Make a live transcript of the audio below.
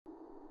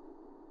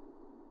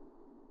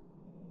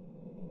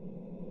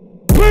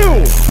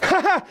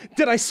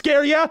Did I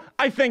scare ya?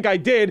 I think I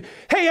did.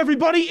 Hey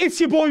everybody, it's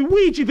your boy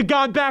Weegee the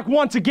God back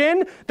once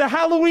again. The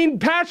Halloween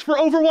patch for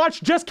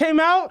Overwatch just came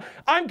out.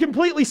 I'm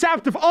completely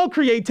sapped of all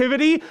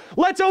creativity.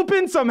 Let's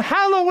open some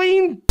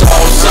Halloween.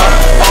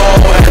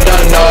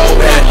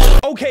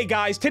 Okay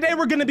guys, today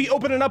we're gonna be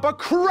opening up a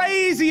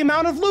crazy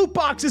amount of loot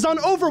boxes on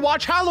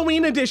Overwatch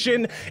Halloween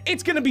Edition.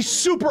 It's gonna be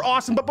super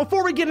awesome, but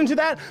before we get into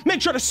that,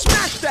 make sure to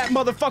smash that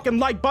motherfucking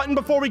like button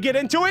before we get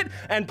into it,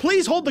 and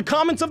please hold the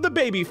comments of the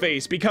baby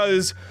face,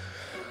 because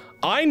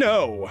I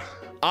know.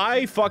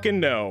 I fucking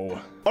know.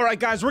 Alright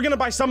guys, we're gonna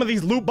buy some of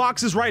these loot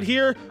boxes right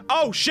here.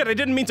 Oh shit, I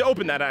didn't mean to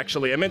open that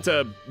actually. I meant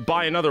to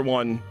buy another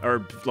one,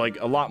 or like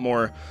a lot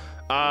more.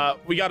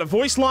 We got a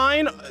voice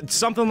line,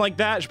 something like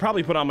that. Should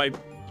probably put on my,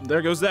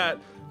 there goes that.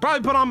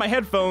 Probably put on my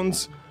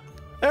headphones.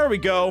 There we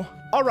go.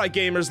 Alright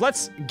gamers,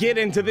 let's get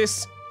into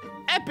this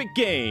epic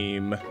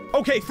game.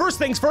 Okay, first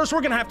things first,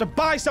 we're gonna have to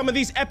buy some of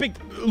these epic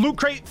loot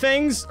crate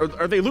things.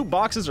 Are they loot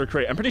boxes or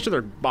crate? I'm pretty sure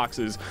they're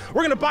boxes.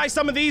 We're gonna buy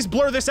some of these,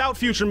 blur this out,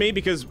 future me,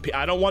 because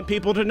I don't want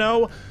people to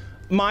know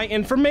my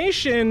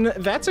information.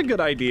 That's a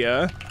good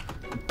idea.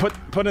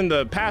 Put in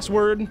the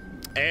password.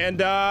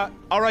 And,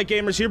 alright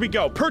gamers, here we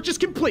go. Purchase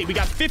complete. We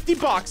got 50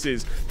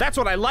 boxes. That's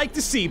what I like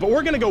to see, but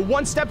we're gonna go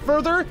one step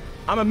further.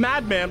 I'm a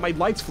madman. My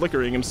light's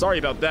flickering. I'm sorry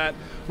about that.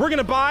 We're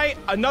gonna buy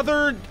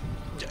another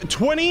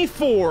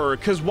 24,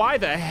 because why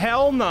the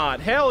hell not?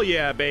 Hell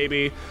yeah,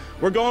 baby.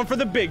 We're going for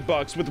the big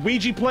bucks. With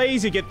Weegee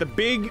plays, you get the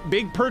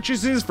big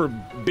purchases for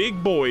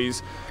big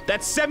boys.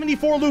 That's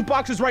 74 loot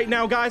boxes right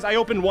now, guys. I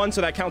opened one,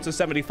 so that counts as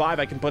 75.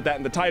 I can put that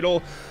in the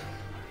title.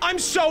 I'm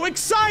so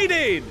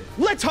excited!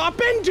 Let's hop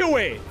into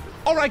it!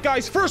 Alright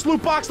guys, first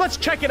loot box, let's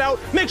check it out.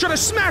 Make sure to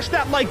smash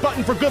that like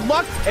button for good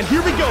luck. And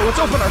here we go, let's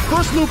open our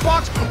first loot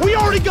box. We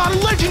already got a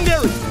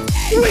legendary.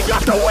 We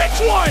got the witch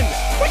one!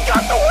 We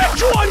got the witch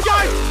one,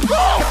 guys!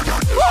 Oh!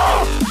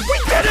 We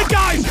did it,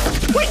 guys!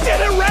 We did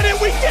it, Reddit!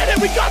 We did it!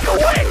 We got the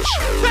witch!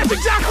 That's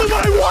exactly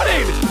what I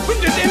wanted! We're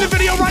just in the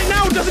video right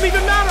now, it doesn't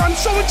even matter. I'm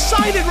so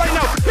excited right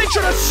now. Make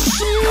sure to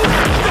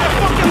smash that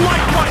fucking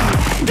like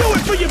button. Do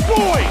it for your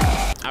boy!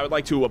 I would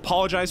like to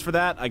apologize for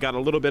that. I got a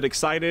little bit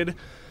excited.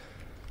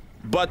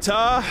 But,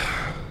 off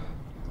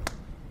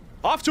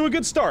to a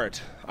good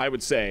start, I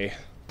would say.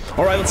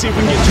 Alright, let's see if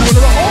we can get 2 in a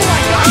row. Oh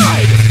my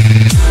god!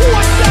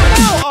 What the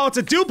hell? Oh, it's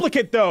a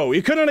duplicate, though.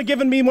 You couldn't have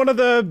given me one of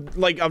the,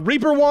 like, a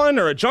Reaper one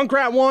or a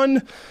Junkrat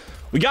one.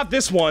 We got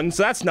this one,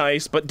 so that's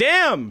nice. But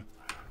damn!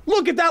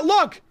 Look at that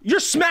look! You're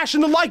smashing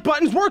the like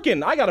button's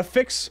working. I gotta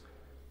fix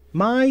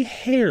my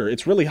hair.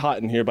 It's really hot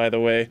in here, by the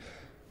way.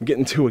 I'm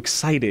getting too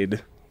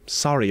excited.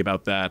 Sorry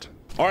about that.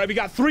 All right, we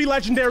got 3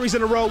 legendaries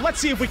in a row.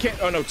 Let's see if we can't,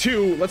 oh no,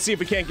 2. Let's see if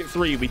we can't get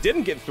 3. We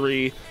didn't get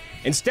 3.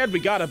 Instead,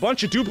 we got a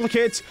bunch of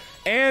duplicates,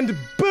 and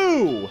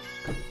boo!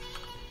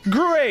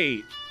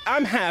 Great,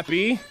 I'm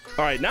happy.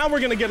 All right, now we're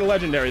gonna get a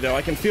legendary though.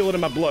 I can feel it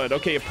in my blood.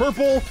 Okay, if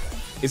purple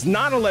is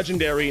not a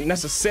legendary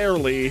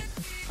necessarily,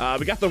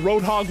 we got the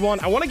Roadhog one.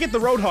 I wanna get the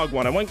Roadhog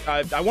one.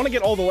 I wanna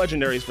get all the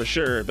legendaries for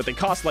sure, but they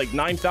cost like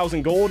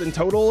 9,000 gold in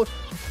total,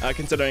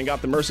 considering I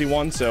got the Mercy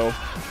one, so.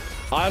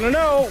 I don't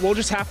know, we'll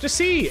just have to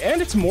see.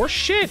 And it's more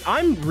shit.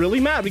 I'm really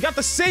mad. We got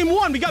the same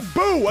one. We got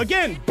Boo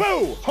again.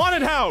 Boo!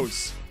 Haunted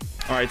House.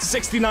 All right,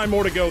 69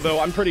 more to go, though.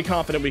 I'm pretty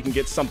confident we can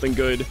get something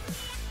good.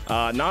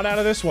 Not out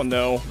of this one,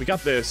 though. We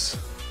got this.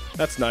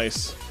 That's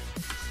nice.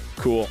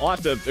 Cool. I'll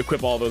have to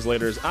equip all those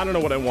later. I don't know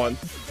what I want.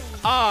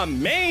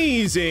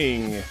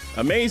 Amazing!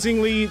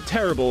 Amazingly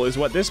terrible is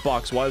what this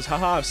box was.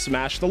 Haha,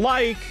 smash the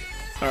like.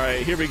 All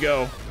right, here we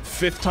go.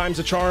 5th time's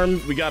a charm.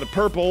 We got a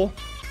purple.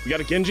 We got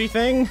a Genji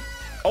thing.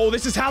 Oh,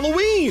 this is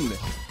Halloween!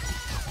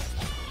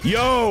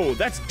 Yo,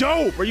 that's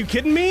dope! Are you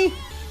kidding me?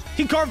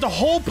 He carved a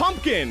whole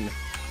pumpkin!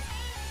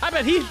 I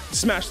bet he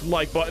smashed the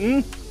like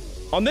button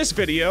on this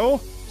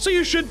video, so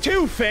you should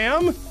too,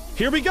 fam!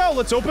 Here we go,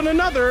 let's open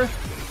another!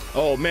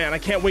 Oh man, I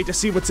can't wait to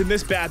see what's in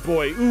this bad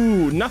boy.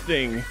 Ooh,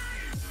 nothing.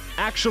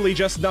 Actually,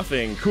 just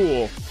nothing.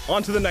 Cool.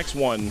 On to the next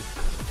one.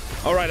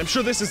 Alright, I'm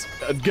sure this is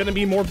gonna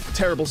be more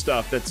terrible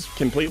stuff that's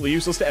completely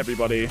useless to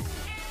everybody.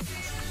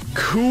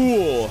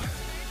 Cool.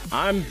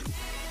 I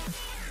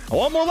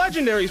want more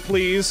legendaries,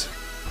 please.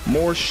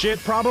 More shit,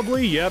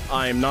 probably. Yep,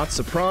 I am not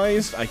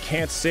surprised. I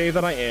can't say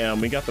that I am.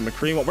 We got the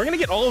McCree one. We're gonna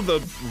get all of the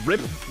rip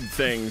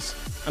things.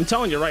 I'm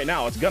telling you right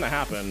now, it's gonna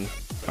happen.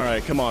 All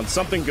right, come on,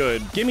 something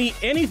good. Give me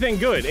anything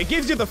good. It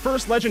gives you the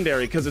first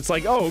legendary, because it's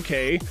like, oh,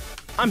 okay.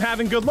 I'm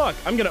having good luck.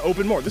 I'm gonna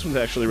open more. This one's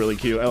actually really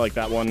cute. I like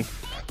that one.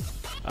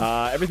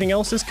 Everything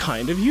else is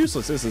kind of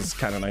useless. This is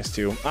kind of nice,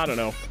 too. I don't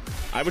know.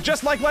 I would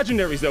just like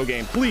legendaries, though,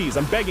 game. Please,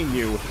 I'm begging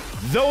you.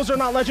 Those are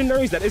not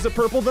legendaries. That is a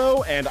purple,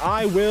 though, and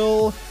I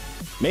will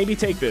maybe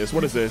take this.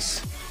 What is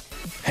this?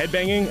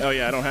 Headbanging? Oh,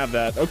 yeah, I don't have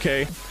that.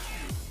 Okay.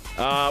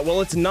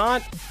 Well, it's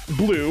not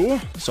blue,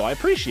 so I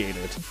appreciate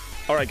it.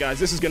 All right, guys,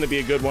 this is going to be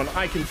a good one.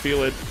 I can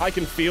feel it. I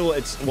can feel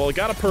it's, well, it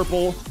got a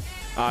purple.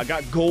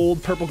 Got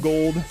gold, purple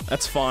gold.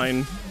 That's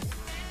fine.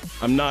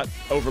 I'm not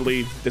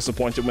overly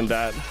disappointed with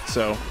that.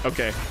 So,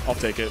 okay, I'll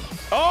take it.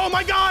 Oh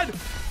my God!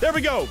 There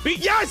we go.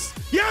 Yes!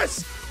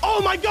 Yes!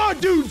 Oh my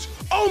God, dudes!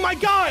 Oh my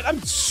God!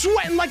 I'm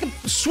sweating like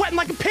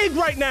a pig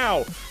right now.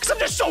 Because I'm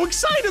just so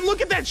excited.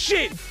 Look at that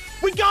shit.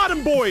 We got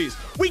him, boys.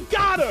 We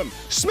got him.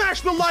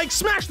 Smash the like,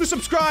 smash the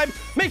subscribe.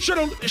 Make sure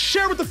to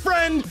share with a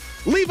friend.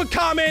 Leave a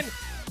comment.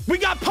 We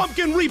got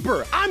Pumpkin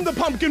Reaper. I'm the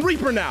Pumpkin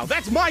Reaper now.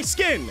 That's my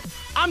skin.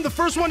 I'm the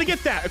first one to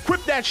get that.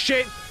 Equip that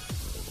shit.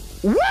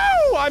 Woo!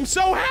 I'm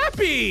so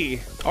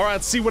happy. All right,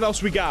 let's see what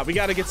else we got. We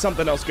got to get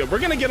something else good. We're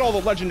going to get all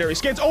the legendary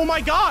skins. Oh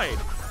my God.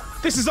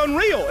 This is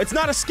unreal. It's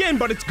not a skin,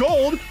 but it's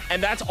gold.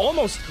 And that's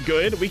almost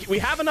good. We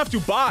have enough to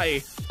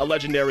buy a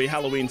legendary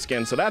Halloween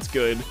skin. So that's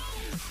good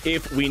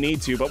if we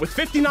need to. But with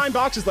 59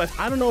 boxes left,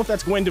 I don't know if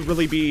that's going to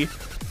really be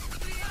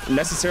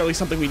necessarily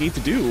something we need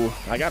to do.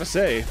 I got to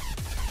say.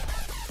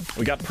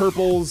 We got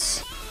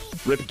purples,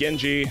 Rip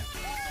Genji,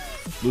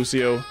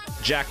 Lucio,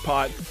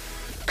 Jackpot.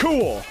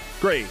 Cool.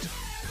 Great.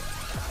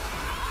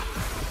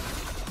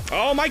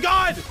 Oh my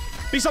God!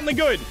 Be something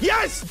good.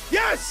 Yes!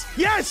 Yes!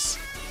 Yes!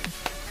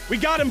 We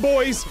got him,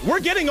 boys. We're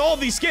getting all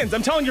these skins.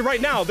 I'm telling you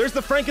right now. There's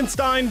the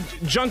Frankenstein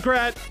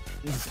Junkrat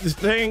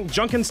thing.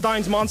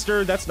 Junkenstein's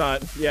monster. That's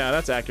not... Yeah,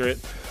 that's accurate.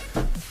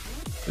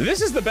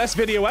 This is the best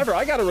video ever.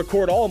 I gotta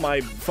record all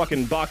my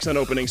fucking box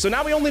unopening. So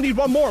now we only need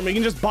one more and we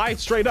can just buy it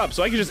straight up.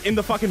 So I can just end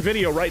the fucking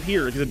video right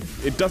here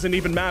because it doesn't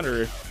even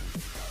matter.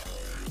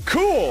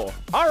 Cool.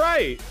 All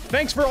right.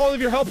 Thanks for all of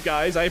your help,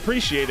 guys. I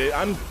appreciate it.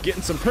 I'm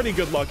getting some pretty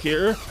good luck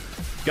here.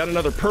 Got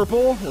another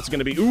purple. What's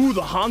gonna be? Ooh,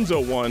 the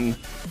Hanzo one.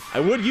 I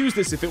would use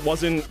this if it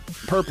wasn't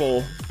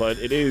purple, but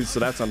it is,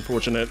 so that's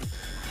unfortunate.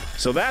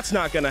 So that's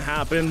not gonna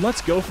happen.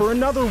 Let's go for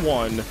another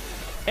one.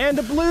 And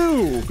a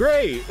blue.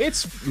 Great.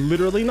 It's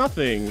literally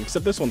nothing,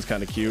 except this one's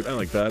kind of cute. I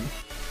like that.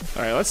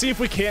 All right, let's see if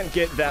we can't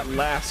get that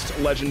last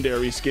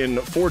legendary skin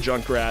for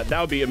Junkrat. That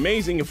would be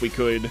amazing if we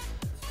could.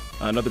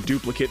 Another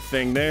duplicate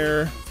thing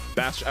there.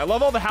 I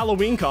love all the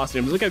Halloween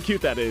costumes. Look how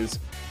cute that is.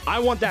 I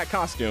want that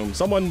costume.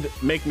 Someone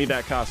make me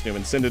that costume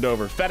and send it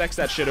over. FedEx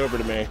that shit over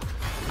to me.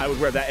 I would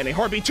wear that in a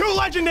heartbeat. 2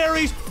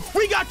 legendaries!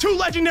 We got 2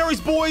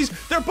 legendaries, boys!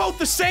 They're both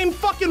the same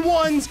fucking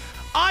ones!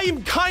 I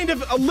am kind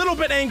of a little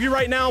bit angry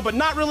right now, but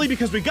not really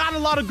because we got a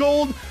lot of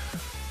gold.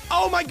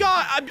 Oh my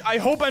God, I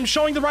hope I'm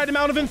showing the right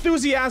amount of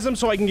enthusiasm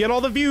so I can get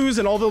all the views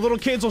and all the little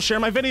kids will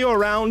share my video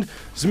around.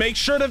 So make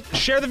sure to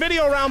share the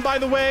video around, by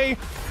the way.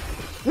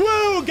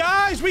 Woo,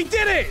 guys, we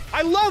did it!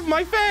 I love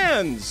my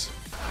fans!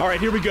 All right,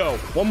 here we go.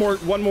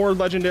 One more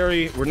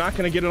legendary. We're not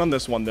gonna get it on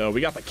this one though. We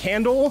got the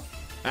candle.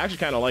 I actually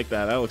kind of like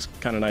that. That looks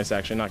kind of nice,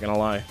 actually, not gonna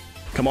lie.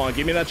 Come on,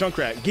 give me that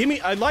Junkrat. Give me,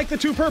 I like the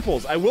 2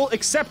 purples. I will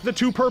accept the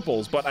 2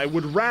 purples, but I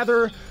would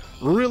rather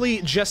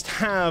really just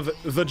have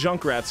the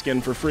Junkrat skin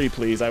for free,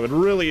 please. I would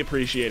really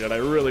appreciate it. I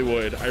really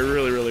would. I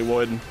really, really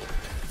would.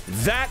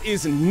 That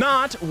is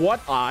not what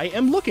I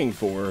am looking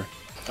for.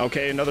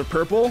 Okay, another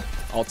purple.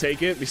 I'll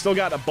take it. We still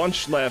got a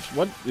bunch left.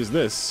 What is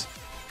this?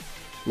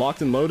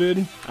 Locked and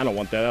loaded? I don't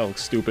want that. That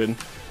looks stupid.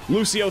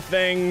 Lucio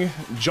thing.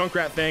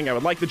 Junkrat thing. I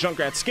would like the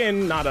Junkrat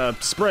skin, not a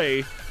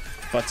spray.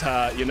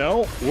 But, you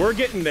know, we're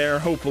getting there,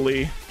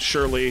 hopefully.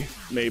 Surely.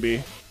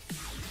 Maybe.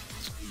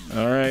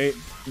 All right.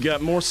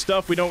 Got more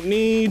stuff we don't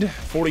need.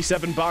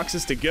 47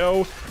 boxes to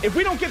go. If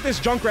we don't get this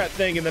Junkrat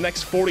thing in the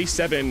next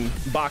 47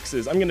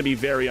 boxes, I'm gonna be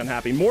very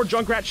unhappy. More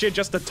Junkrat shit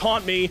just to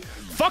taunt me.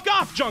 Fuck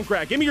off,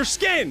 Junkrat! Give me your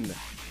skin!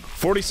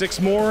 46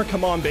 more.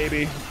 Come on,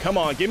 baby. Come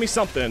on, give me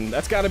something.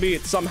 That's gotta be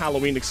some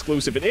Halloween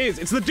exclusive. It is.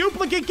 It's the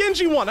duplicate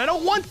Genji one. I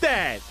don't want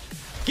that.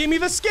 Give me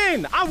the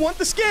skin. I want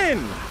the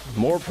skin.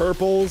 More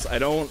purples. I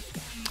don't...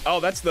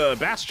 Oh, that's the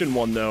Bastion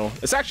one, though.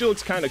 This actually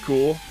looks kind of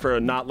cool for a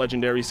not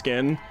legendary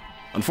skin.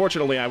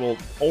 Unfortunately, I will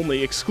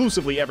only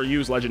exclusively ever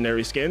use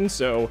legendary skins,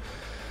 so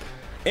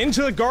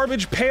into the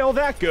garbage pail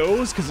that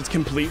goes, because it's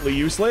completely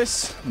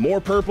useless.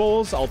 More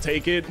purples, I'll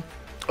take it.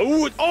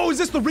 Ooh, oh, is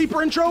this the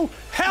Reaper intro?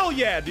 Hell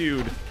yeah,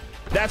 dude.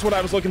 That's what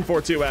I was looking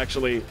for, too,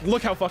 actually.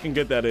 Look how fucking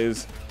good that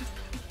is.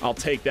 I'll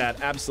take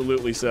that,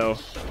 absolutely so.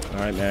 All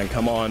right, man,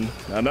 come on.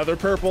 Another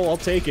purple, I'll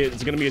take it.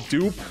 It's gonna be a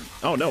dupe.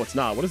 Oh, no, it's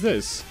not. What is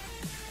this?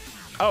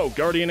 Oh,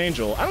 Guardian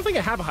Angel. I don't think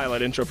I have a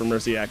highlight intro for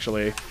Mercy,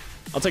 actually.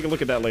 I'll take a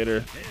look at that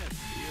later.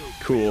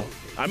 Cool.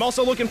 I'm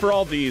also looking for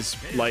all these,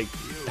 like,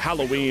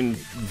 Halloween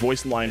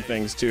voice line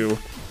things, too.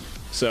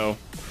 So,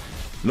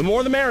 the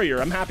more the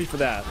merrier. I'm happy for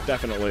that,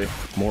 definitely.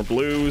 More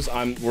blues.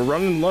 We're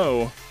running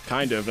low,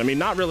 kind of. I mean,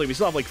 not really. We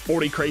still have, like,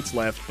 40 crates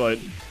left, but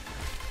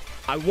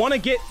I want to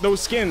get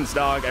those skins,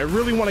 dog. I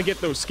really want to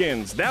get those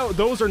skins.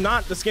 Those are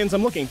not the skins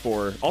I'm looking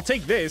for. I'll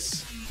take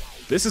this.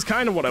 This is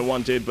kind of what I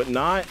wanted, but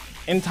not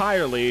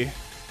entirely.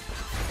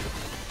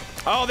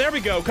 Oh, there we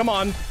go. Come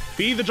on.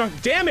 Be the junk.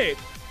 Damn it.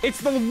 It's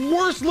the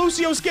worst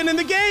Lucio skin in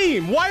the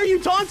game. Why are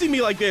you taunting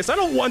me like this? I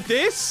don't want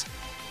this.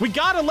 We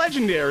got a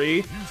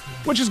legendary,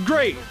 which is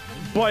great,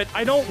 but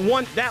I don't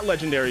want that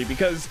legendary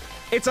because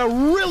it's a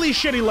really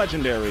shitty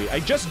legendary. I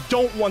just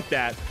don't want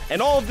that.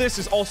 And all of this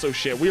is also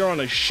shit. We are on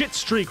a shit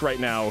streak right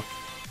now,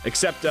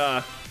 except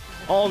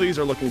all these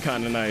are looking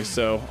kind of nice,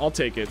 so I'll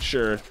take it,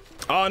 sure.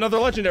 Another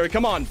legendary.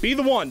 Come on, be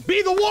the one.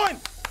 Be the one.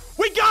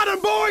 We got him,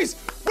 boys.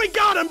 We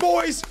got him,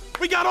 boys.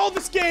 We got all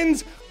the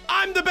skins.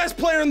 I'm the best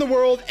player in the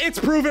world. It's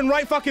proven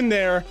right fucking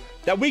there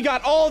that we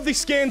got all of these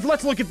skins.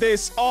 Let's look at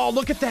this. Oh,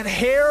 look at that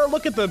hair.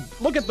 Look at the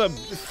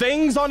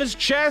things on his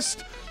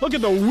chest. Look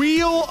at the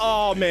wheel.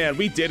 Oh man,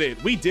 we did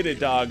it. We did it,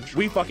 dog.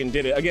 We fucking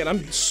did it. Again,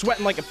 I'm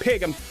sweating like a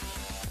pig.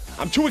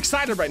 I'm too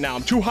excited right now.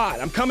 I'm too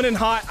hot. I'm coming in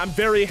hot. I'm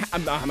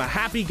a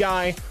happy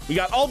guy. We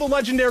got all the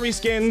legendary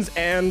skins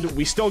and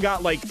we still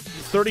got like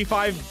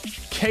 35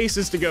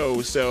 cases to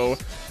go. So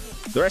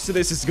the rest of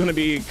this is gonna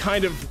be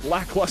kind of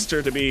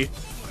lackluster, to be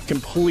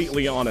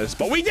completely honest,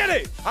 but we did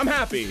it. I'm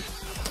happy.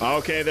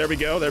 Okay, there we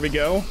go. There we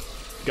go.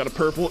 Got a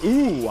purple.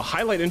 Ooh, a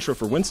highlight intro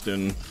for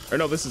Winston. Or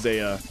no, this is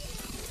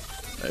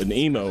an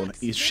emo.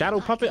 Shadow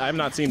puppet? I have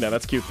not seen that.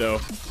 That's cute though.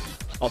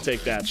 I'll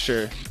take that,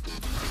 sure.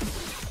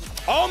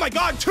 Oh my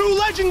god, 2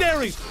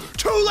 legendaries!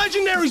 2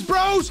 legendaries,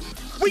 bros!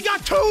 We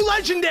got 2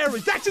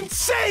 legendaries! That's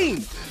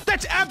insane!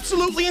 That's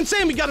absolutely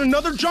insane! We got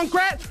another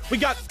Junkrat, we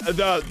got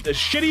the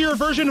shittier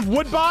version of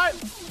Woodbot,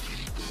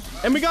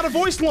 and we got a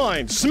voice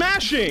line.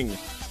 Smashing!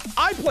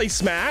 I play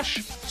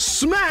Smash!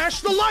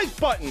 Smash the like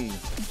button!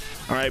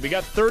 Alright, we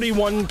got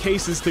 31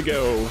 cases to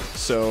go,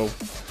 so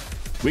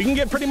we can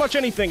get pretty much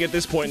anything at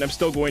this point, and I'm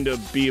still going to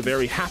be a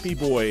very happy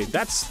boy.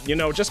 That's, you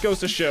know, just goes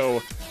to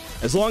show,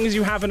 as long as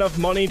you have enough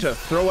money to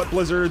throw at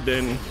Blizzard,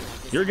 then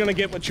you're gonna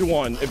get what you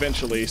want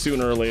eventually,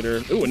 sooner or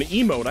later. Ooh, an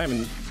emote.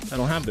 I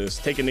don't have this.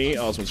 Take a knee.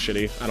 Oh, this one's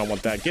shitty. I don't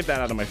want that. Get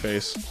that out of my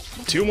face.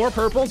 2 more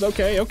purples.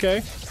 Okay,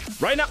 okay.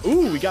 Right now,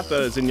 ooh, we got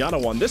the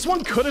Zenyatta one. This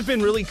one could have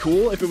been really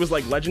cool if it was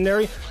like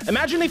legendary.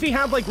 Imagine if he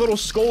had like little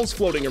skulls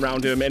floating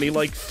around him and he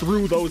like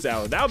threw those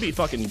out. That would be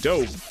fucking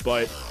dope,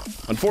 but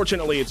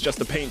unfortunately it's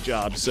just a paint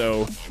job,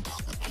 so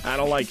I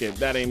don't like it.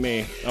 That ain't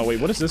me. Oh wait,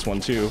 what is this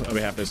one too? Oh,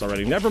 we have this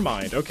already. Never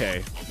mind.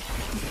 Okay.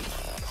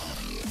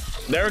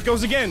 There it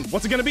goes again.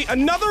 What's it gonna be?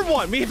 Another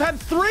one. We've had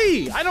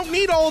 3. I don't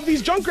need all of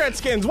these Junkrat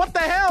skins. What the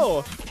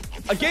hell?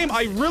 A game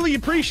I really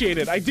appreciate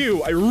it. I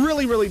do. I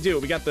really, really do.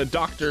 We got the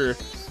Doctor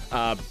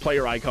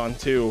player icon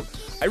too.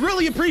 I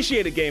really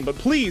appreciate it, game, but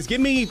please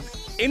give me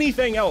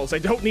anything else. I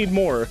don't need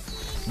more.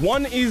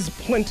 1 is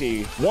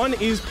plenty. 1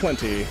 is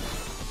plenty.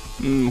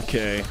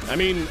 Okay. I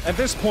mean, at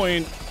this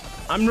point,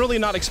 I'm really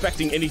not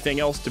expecting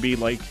anything else to be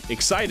like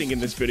exciting in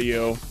this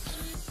video.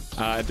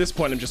 At this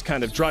point, I'm just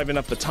kind of driving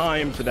up the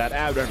time for that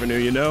ad revenue,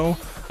 you know?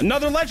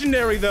 Another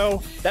legendary,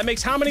 though. That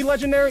makes how many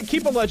legendary?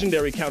 Keep a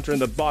legendary counter in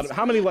the bottom.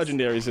 How many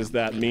legendaries is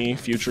that, me,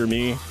 future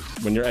me,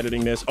 when you're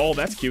editing this? Oh,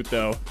 that's cute,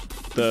 though.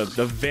 The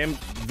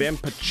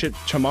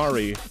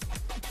Vampachamari.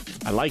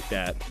 I like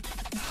that.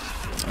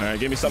 All right,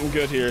 give me something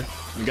good here.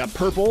 We got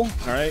purple.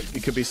 All right,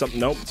 it could be something.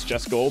 Nope, it's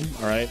just gold.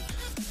 All right.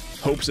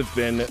 Hopes have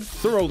been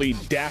thoroughly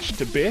dashed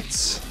to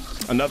bits.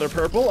 Another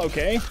purple,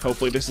 okay.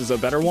 Hopefully this is a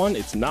better one.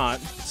 It's not.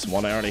 It's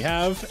one I already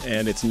have,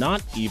 and it's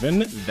not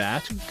even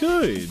that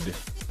good.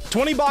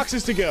 20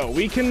 boxes to go.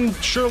 We can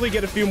surely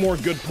get a few more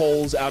good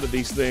pulls out of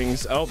these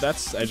things. Oh,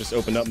 I just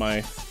opened up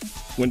my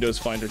Windows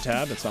Finder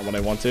tab. That's not what I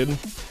wanted.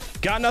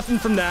 Got nothing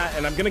from that,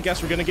 and I'm gonna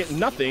guess we're gonna get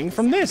nothing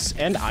from this,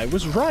 and I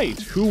was right.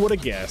 Who would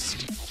have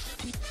guessed?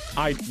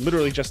 I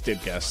literally just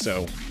did guess,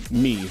 so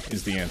me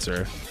is the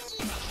answer.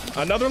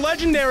 Another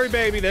legendary,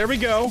 baby. There we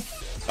go.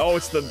 Oh,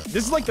 this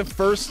is like the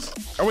first.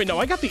 Oh wait, no,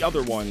 I got the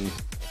other one.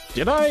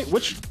 Did I?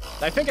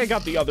 I think I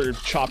got the other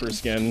Chopper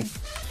skin.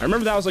 I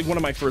remember that was like one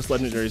of my first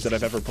legendaries that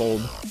I've ever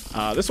pulled.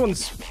 This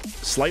one's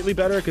slightly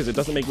better because it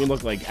doesn't make me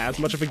look like as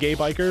much of a gay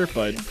biker,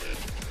 but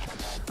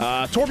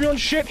Torbjorn's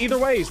shit either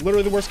way. He's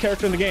literally the worst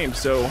character in the game,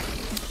 so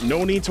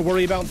no need to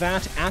worry about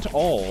that at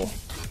all.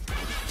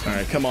 All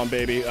right, come on,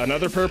 baby.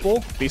 Another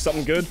purple. Be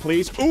something good,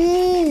 please.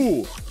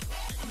 Ooh!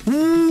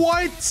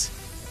 What?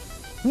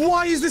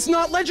 Why is this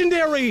not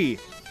legendary?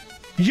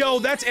 Yo,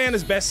 that's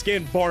Anna's best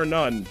skin, bar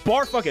none.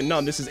 Bar fucking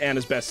none, this is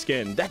Anna's best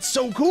skin. That's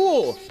so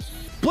cool!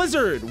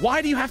 Blizzard,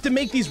 why do you have to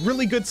make these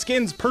really good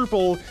skins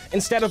purple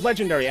instead of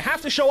legendary? I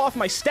have to show off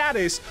my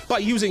status by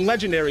using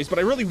legendaries, but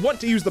I really want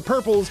to use the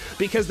purples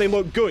because they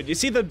look good. You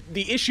see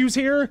the issues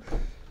here?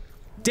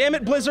 Damn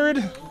it,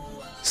 Blizzard.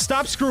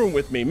 Stop screwing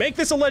with me. Make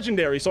this a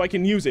legendary so I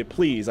can use it,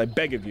 please. I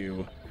beg of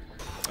you.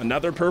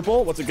 Another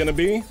purple, what's it gonna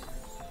be?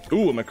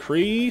 Ooh, a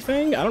McCree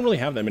thing? I don't really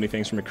have that many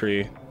things from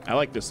McCree. I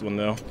like this one,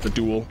 though. The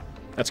duel.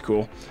 That's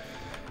cool.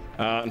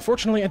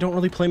 Unfortunately, I don't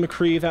really play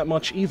McCree that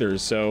much either,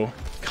 so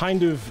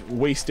kind of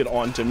wasted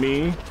onto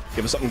me.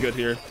 Give us something good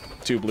here.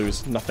 2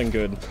 blues. Nothing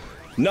good.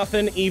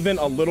 Nothing even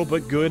a little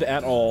bit good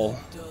at all.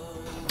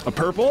 A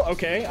purple?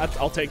 Okay,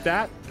 I'll take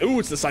that. Ooh,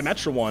 it's the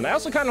Symmetra one. I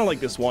also kind of like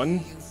this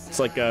one. It's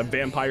like a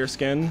vampire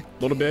skin,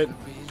 a little bit.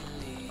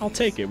 I'll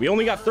take it. We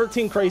only got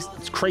 13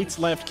 crates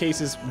left,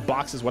 cases,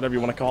 boxes, whatever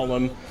you want to call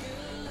them.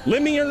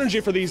 Lend me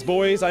energy for these,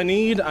 boys. I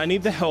need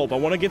the help. I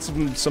want to get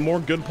some more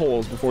good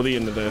pulls before the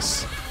end of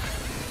this.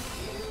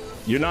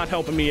 You're not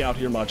helping me out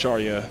here much, are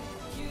you? All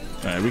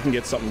right, we can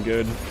get something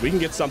good. We can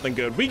get something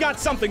good. We got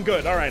something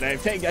good. All right, I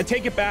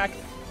take it back.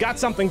 Got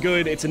something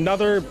good. It's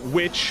another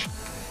witch.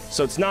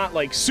 So it's not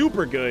like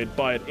super good,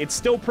 but it's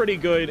still pretty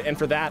good. And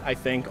for that, I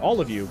thank all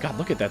of you. God,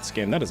 look at that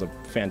skin. That is a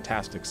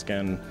fantastic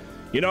skin.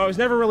 You know, I was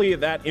never really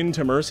that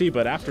into Mercy,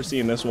 but after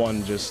seeing this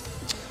one, just...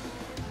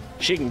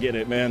 she can get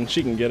it, man.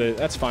 She can get it.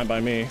 That's fine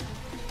by me.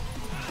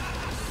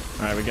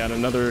 All right, we got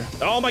another...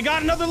 oh my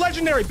god, another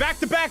legendary!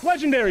 Back-to-back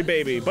legendary,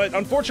 baby! But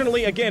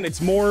unfortunately, again,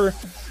 it's more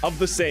of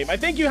the same. I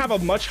think you have a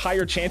much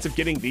higher chance of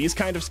getting these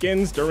kind of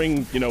skins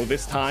during, you know,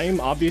 this time,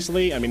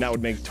 obviously. I mean, that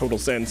would make total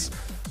sense.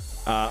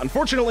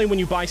 Unfortunately, when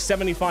you buy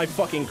 75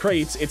 fucking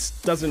crates, it's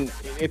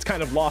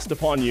kind of lost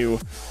upon you.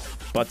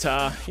 But,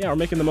 yeah, we're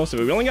making the most of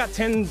it. We only got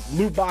 10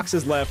 loot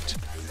boxes left.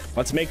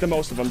 Let's make the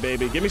most of them,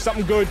 baby. Give me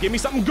something good. Give me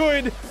something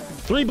good.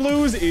 3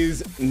 blues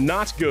is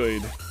not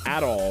good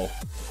at all.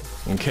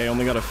 Okay,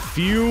 only got a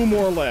few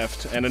more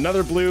left. And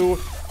another blue.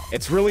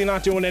 It's really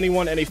not doing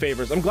anyone any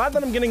favors. I'm glad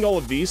that I'm getting all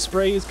of these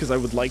sprays, because I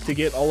would like to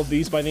get all of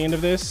these by the end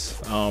of this.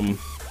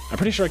 I'm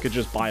pretty sure I could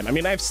just buy them. I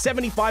mean, I have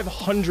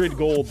 7,500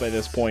 gold by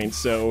this point,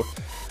 so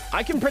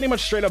I can pretty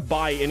much straight up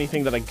buy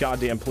anything that I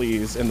goddamn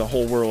please in the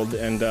whole world,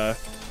 and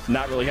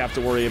not really have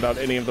to worry about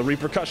any of the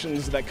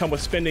repercussions that come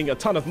with spending a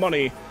ton of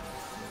money.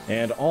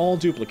 And all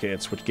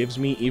duplicates, which gives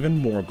me even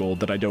more gold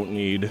that I don't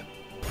need.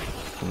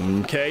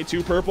 Okay,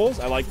 2 purples.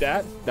 I like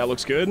that. That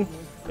looks good.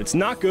 It's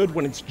not good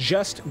when it's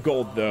just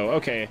gold, though.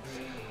 Okay.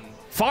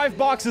 5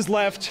 boxes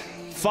left.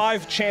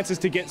 5 chances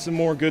to get some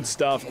more good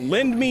stuff.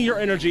 Lend me your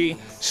energy.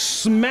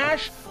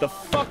 Smash the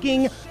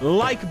fucking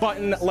like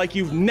button like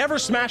you've never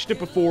smashed it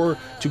before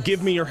to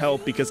give me your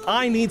help, because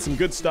I need some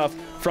good stuff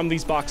from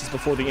these boxes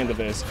before the end of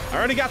this. I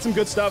already got some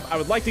good stuff. I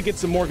would like to get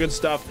some more good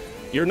stuff.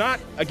 You're not,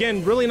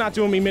 again, really not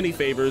doing me many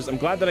favors. I'm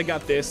glad that I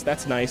got this.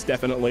 That's nice,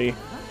 definitely.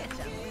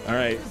 All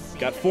right,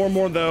 got 4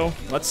 more, though.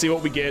 Let's see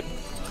what we get.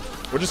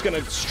 We're just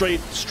gonna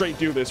straight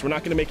do this. We're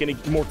not gonna make any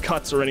more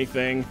cuts or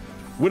anything.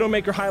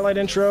 Widowmaker highlight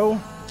intro.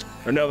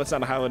 Or no, that's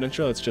not a highlight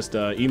intro. It's just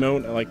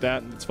emote. I like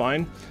that. It's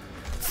fine.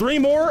 3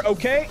 more.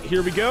 Okay,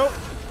 here we go.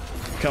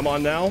 Come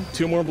on now.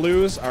 2 more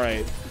blues. All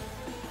right.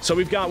 So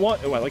we've got one.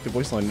 Oh, I like the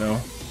voice line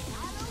now.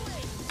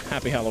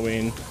 Happy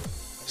Halloween.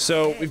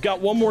 So we've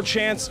got 1 more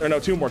chance, or no,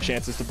 2 more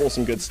chances to pull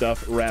some good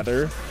stuff,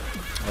 rather.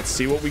 Let's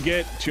see what we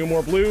get. 2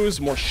 more blues,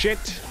 more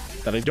shit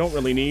that I don't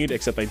really need,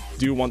 except I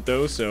do want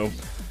those, so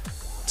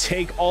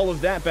take all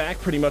of that back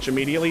pretty much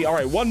immediately. All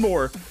right, 1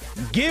 more.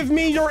 Give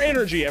me your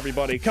energy,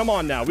 everybody. Come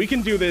on now. We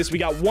can do this. We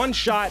got 1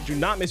 shot. Do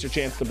not miss your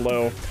chance to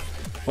blow.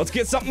 Let's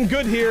get something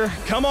good here.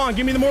 Come on,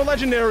 give me the more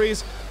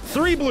legendaries.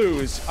 3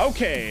 blues.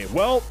 Okay,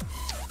 well,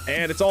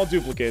 and it's all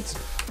duplicates.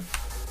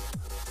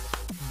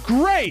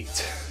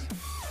 Great.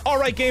 All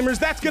right, gamers,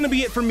 that's going to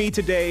be it for me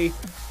today.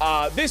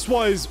 This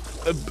was,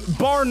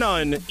 bar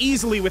none,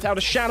 easily, without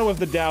a shadow of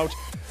the doubt,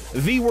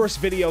 the worst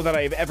video that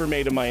I've ever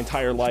made in my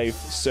entire life.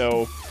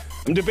 So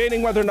I'm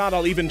debating whether or not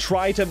I'll even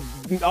try to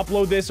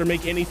upload this or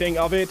make anything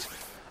of it.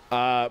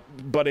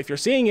 But if you're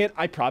seeing it,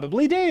 I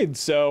probably did.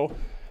 So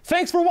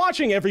thanks for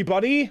watching,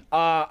 everybody.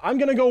 I'm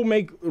going to go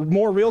make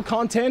more real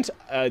content.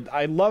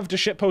 I love to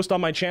shitpost on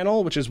my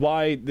channel, which is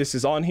why this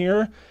is on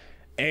here.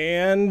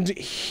 And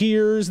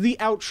here's the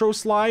outro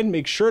slide.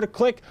 Make sure to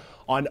click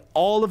on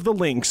all of the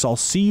links. I'll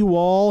see you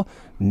all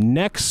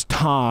next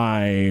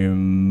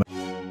time.